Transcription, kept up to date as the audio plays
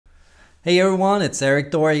Hey everyone, it's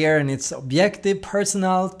Erik Thor here and it's Objective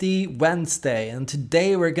Personality Wednesday, and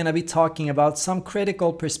today we're going to be talking about some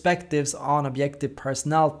critical perspectives on objective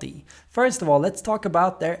personality. First of all, let's talk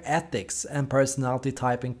about their ethics and personality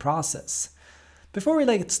typing process. Before we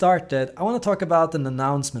get started, I want to talk about an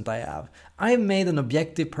announcement I have. I have made an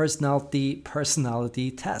objective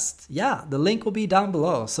personality test. Yeah, the link will be down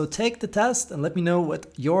below. So take the test and let me know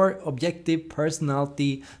what your objective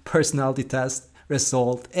personality test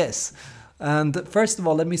result is. And first of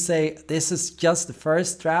all, let me say this is just the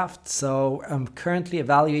first draft, so I'm currently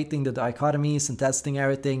evaluating the dichotomies and testing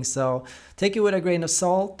everything, so take it with a grain of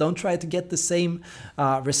salt. Don't try to get the same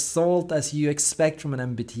result as you expect from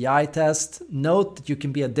an MBTI test. Note that you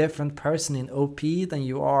can be a different person in OP than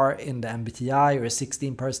you are in the MBTI or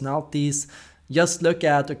 16 personalities. Just look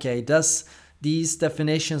at, okay, does these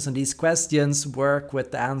definitions and these questions work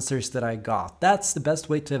with the answers that I got? That's the best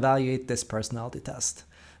way to evaluate this personality test.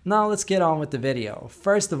 Now let's get on with the video.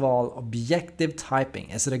 First of all, objective typing.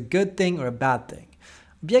 Is it a good thing or a bad thing?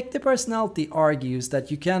 Objective personality argues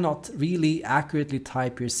that you cannot really accurately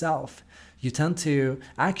type yourself. You tend to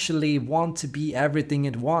actually want to be everything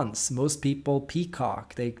at once. Most people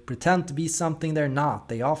peacock. They pretend to be something they're not.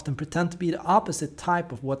 They often pretend to be the opposite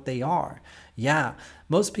type of what they are. Yeah,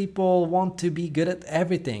 most people want to be good at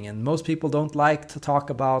everything, and most people don't like to talk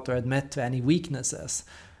about or admit to any weaknesses.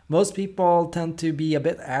 Most people tend to be a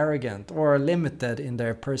bit arrogant or limited in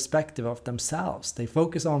their perspective of themselves. They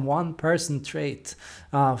focus on one person trait,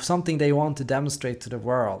 something they want to demonstrate to the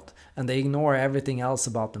world, and they ignore everything else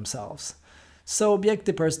about themselves. So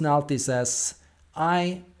objective personality says,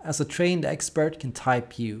 I, as a trained expert, can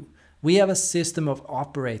type you. We have a system of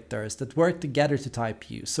operators that work together to type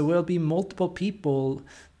you. So we'll be multiple people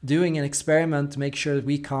doing an experiment to make sure that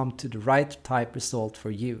we come to the right type result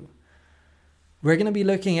for you. We're going to be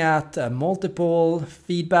looking at multiple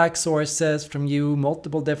feedback sources from you,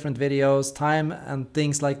 multiple different videos, time and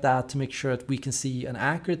things like that to make sure that we can see an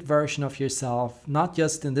accurate version of yourself, not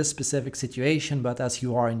just in this specific situation, but as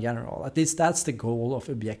you are in general. At least that's the goal of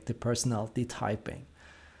objective personality typing.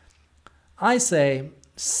 I say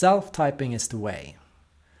self-typing is the way.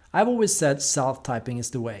 I've always said self-typing is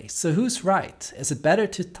the way. So who's right? Is it better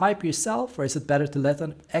to type yourself or is it better to let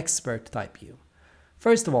an expert type you?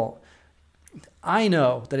 First of all, I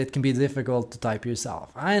know that it can be difficult to type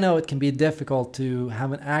yourself. I know it can be difficult to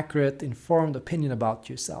have an accurate, informed opinion about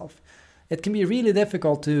yourself. It can be really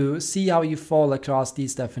difficult to see how you fall across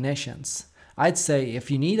these definitions. I'd say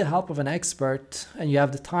if you need the help of an expert and you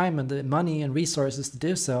have the time and the money and resources to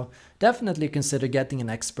do so, definitely consider getting an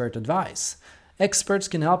expert advice. Experts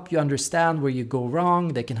can help you understand where you go wrong.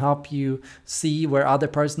 They can help you see where other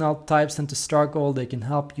personality types tend to struggle. They can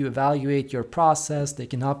help you evaluate your process. They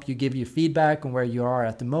can help you give you feedback on where you are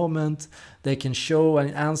at the moment. They can show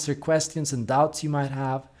and answer questions and doubts you might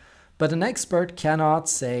have. But an expert cannot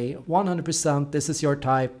say 100% this is your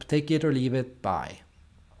type, take it or leave it, bye.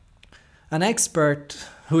 An expert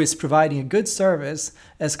who is providing a good service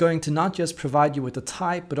is going to not just provide you with a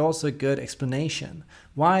type, but also a good explanation.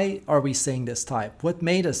 Why are we saying this type? What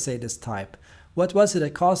made us say this type? What was it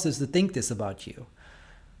that caused us to think this about you?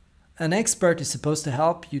 An expert is supposed to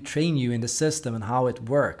help you, train you in the system and how it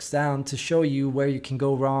works, and to show you where you can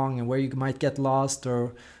go wrong and where you might get lost,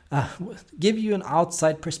 or give you an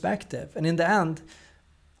outside perspective. And in the end,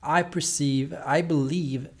 I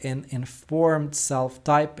believe in informed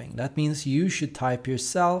self-typing. That means you should type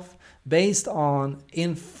yourself based on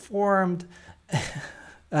an informed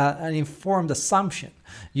assumption.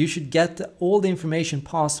 You should get all the information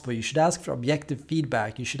possible. You should ask for objective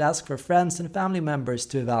feedback. You should ask for friends and family members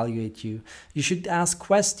to evaluate you. You should ask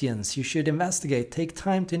questions. You should investigate. Take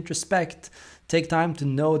time to introspect. Take time to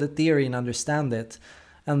know the theory and understand it,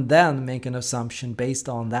 and then make an assumption based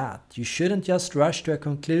on that. You shouldn't just rush to a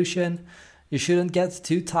conclusion. You shouldn't get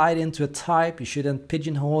too tied into a type. You shouldn't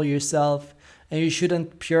pigeonhole yourself. And you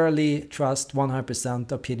shouldn't purely trust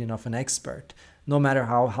 100% opinion of an expert. No matter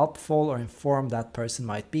how helpful or informed that person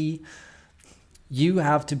might be, you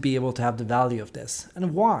have to be able to have the value of this.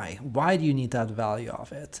 And why? Why do you need to have the value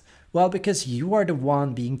of it? Well, because you are the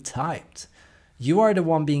one being typed. You are the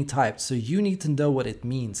one being typed, so you need to know what it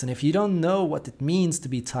means. And if you don't know what it means to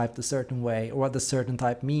be typed a certain way or what a certain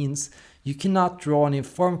type means, you cannot draw an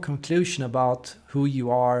informed conclusion about who you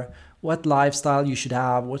are, what lifestyle you should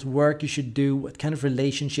have, what work you should do, what kind of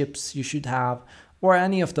relationships you should have, or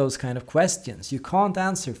any of those kind of questions. You can't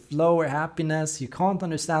answer flow or happiness. You can't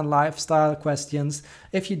understand lifestyle questions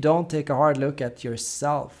if you don't take a hard look at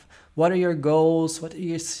yourself. What are your goals? What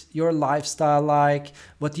is your lifestyle like?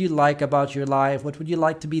 What do you like about your life? What would you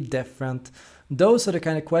like to be different? Those are the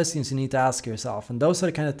kind of questions you need to ask yourself, and those are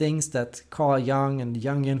the kind of things that Carl Jung and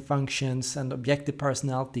Jungian functions and objective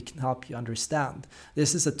personality can help you understand.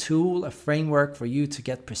 This is a tool, a framework for you to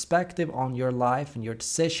get perspective on your life and your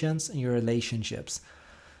decisions and your relationships.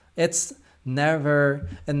 It's never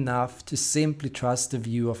enough to simply trust the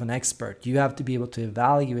view of an expert. You have to be able to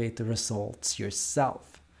evaluate the results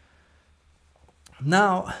yourself.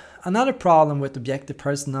 Now, another problem with objective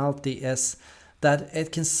personality is that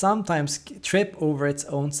it can sometimes trip over its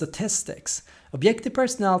own statistics. Objective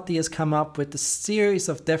personality has come up with a series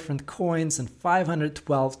of different coins and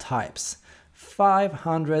 512 types.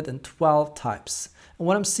 512 types. And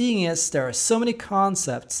what I'm seeing is there are so many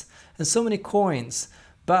concepts and so many coins,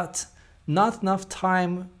 but not enough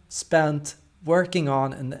time spent working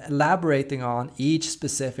on and elaborating on each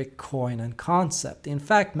specific coin and concept. In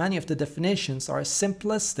fact, many of the definitions are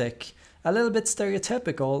simplistic, a little bit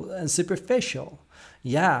stereotypical and superficial.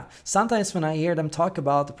 Yeah, sometimes when I hear them talk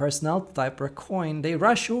about the personality type or a coin, they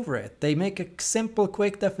rush over it. They make a simple,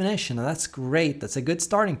 quick definition, and that's great. That's a good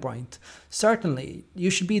starting point. Certainly,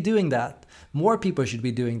 you should be doing that. More people should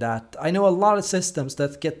be doing that. I know a lot of systems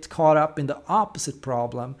that get caught up in the opposite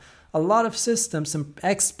problem. A lot of systems and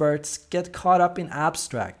experts get caught up in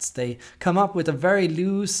abstracts. They come up with a very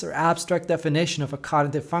loose or abstract definition of a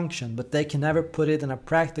cognitive function, but they can never put it in a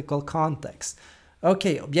practical context.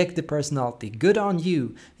 Okay, objective personality, good on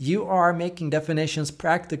you. You are making definitions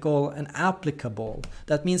practical and applicable.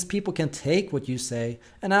 That means people can take what you say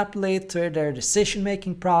and apply it to their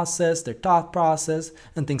decision-making process, their thought process,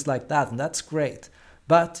 and things like that, and that's great.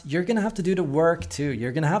 But you're going to have to do the work too.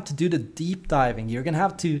 You're going to have to do the deep diving. You're going to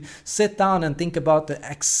have to sit down and think about the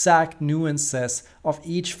exact nuances of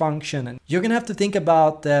each function. And you're going to have to think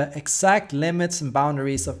about the exact limits and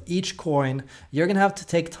boundaries of each coin. You're going to have to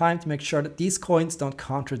take time to make sure that these coins don't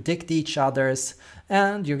contradict each other's.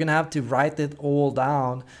 And you're going to have to write it all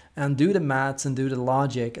down and do the maths and do the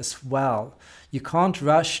logic as well. You can't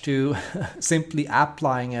rush to simply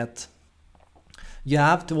applying it. You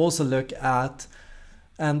have to also look at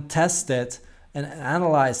and test it and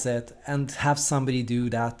analyze it and have somebody do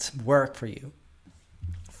that work for you.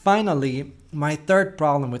 Finally, my third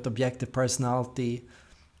problem with objective personality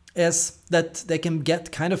is that they can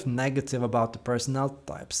get kind of negative about the personality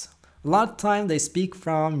types. A lot of time they speak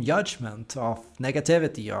from judgment of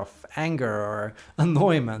negativity, of anger or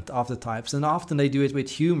annoyment of the types, and often they do it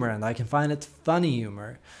with humor, and I can find it funny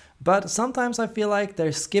humor. But sometimes I feel like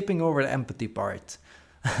they're skipping over the empathy part.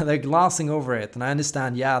 They're glossing over it, and I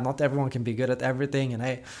understand, yeah, not everyone can be good at everything, and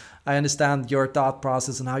I understand your thought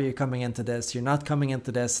process and how you're coming into this. You're not coming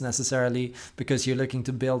into this necessarily because you're looking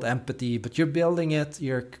to build empathy, but you're building it,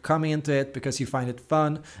 you're coming into it because you find it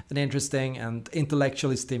fun and interesting and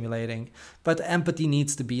intellectually stimulating. But empathy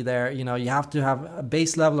needs to be there. You know, you have to have a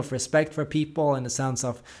base level of respect for people in the sense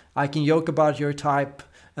of, I can joke about your type,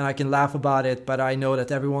 and I can laugh about it, but I know that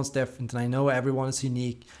everyone's different and I know everyone is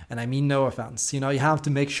unique, and I mean no offense. You know, you have to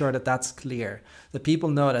make sure that that's clear. That people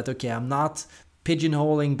know that, okay, I'm not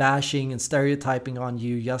pigeonholing, bashing, and stereotyping on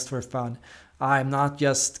you just for fun. I'm not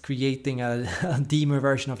just creating a demon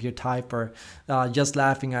version of your type or just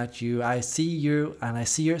laughing at you. I see you and I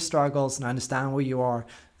see your struggles and I understand where you are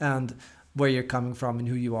and where you're coming from and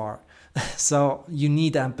who you are. So you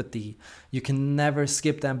need empathy. You can never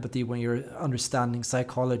skip empathy when you're understanding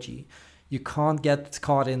psychology. You can't get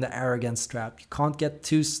caught in the arrogance trap. You can't get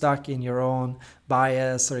too stuck in your own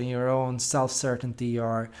bias or in your own self-certainty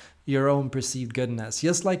or your own perceived goodness.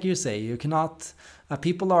 Just like you say, you cannot.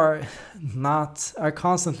 People are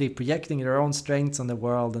constantly projecting their own strengths on the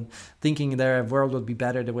world and thinking their world would be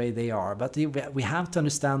better the way they are. But we have to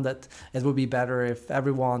understand that it would be better if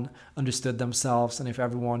everyone understood themselves and if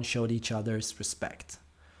everyone showed each other's respect.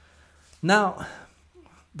 Now,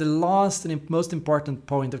 the last and most important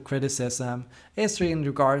point of criticism is in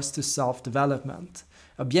regards to self-development.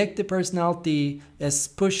 Objective personality is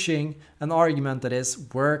pushing an argument that is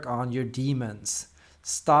work on your demons.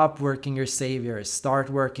 Stop working your saviors, start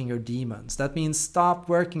working your demons. That means stop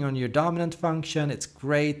working on your dominant function, it's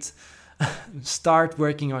great. Start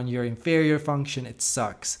working on your inferior function, it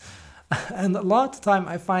sucks. And a lot of the time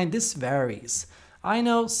I find this varies. I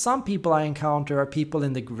know some people I encounter are people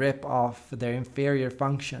in the grip of their inferior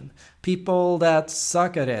function. People that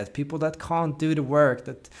suck at it, people that can't do the work,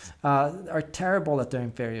 that are terrible at their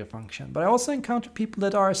inferior function. But I also encounter people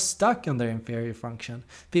that are stuck in their inferior function.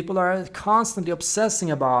 People are constantly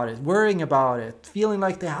obsessing about it, worrying about it, feeling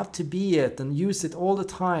like they have to be it and use it all the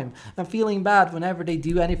time, and feeling bad whenever they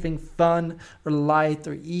do anything fun or light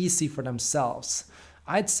or easy for themselves.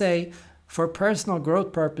 I'd say for personal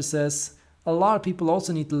growth purposes, A lot of people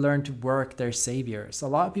also need to learn to work their saviors. A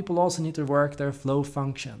lot of people also need to work their flow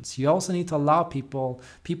functions. You also need to allow people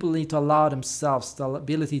need to allow themselves the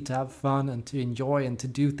ability to have fun and to enjoy and to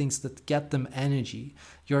do things that get them energy.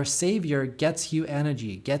 Your savior gets you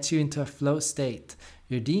energy, gets you into a flow state.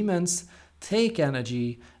 Your demons take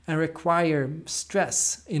energy and require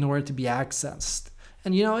stress in order to be accessed.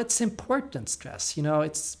 And it's important stress.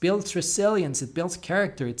 It builds resilience, it builds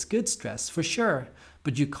character, it's good stress for sure.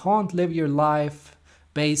 But you can't live your life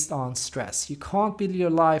based on stress. You can't build your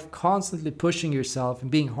life constantly pushing yourself and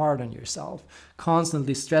being hard on yourself,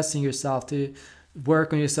 constantly stressing yourself to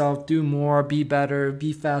work on yourself, do more, be better,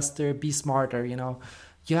 be faster, be smarter.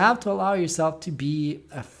 You have to allow yourself to be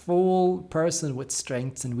a full person with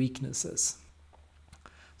strengths and weaknesses.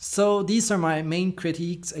 So these are my main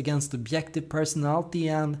critiques against objective personality,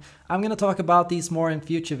 and I'm gonna talk about these more in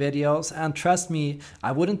future videos. And trust me,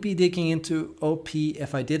 I wouldn't be digging into OP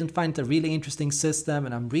if I didn't find it a really interesting system,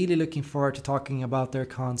 and I'm really looking forward to talking about their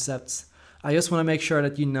concepts. I just want to make sure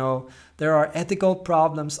that there are ethical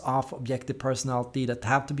problems of objective personality that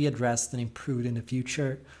have to be addressed and improved in the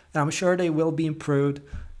future. And I'm sure they will be improved,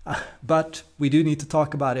 but we do need to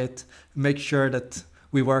talk about it and make sure that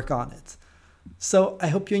we work on it. So I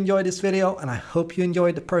hope you enjoyed this video, and I hope you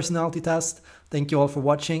enjoyed the personality test. Thank you all for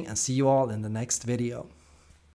watching, and see you all in the next video.